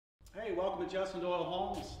welcome to Justin Doyle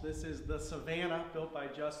Homes. This is the Savannah, built by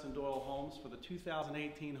Justin Doyle Homes for the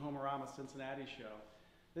 2018 Homerama Cincinnati show.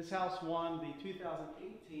 This house won the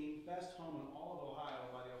 2018 Best Home in all of Ohio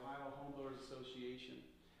by the Ohio Home Builders Association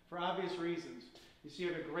for obvious reasons. You see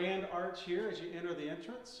the grand arch here as you enter the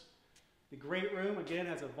entrance. The great room, again,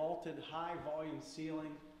 has a vaulted high volume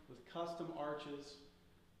ceiling with custom arches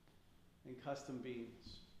and custom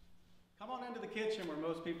beams. Come on into the kitchen where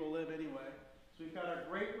most people live anyway. So we've got our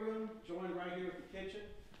great room joined right here with the kitchen.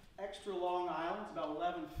 Extra long islands, about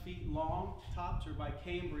 11 feet long. Tops are by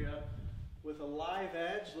Cambria with a live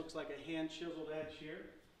edge, looks like a hand chiseled edge here.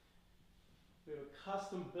 We have a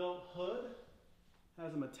custom built hood.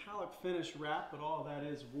 Has a metallic finish wrap, but all of that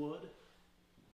is wood.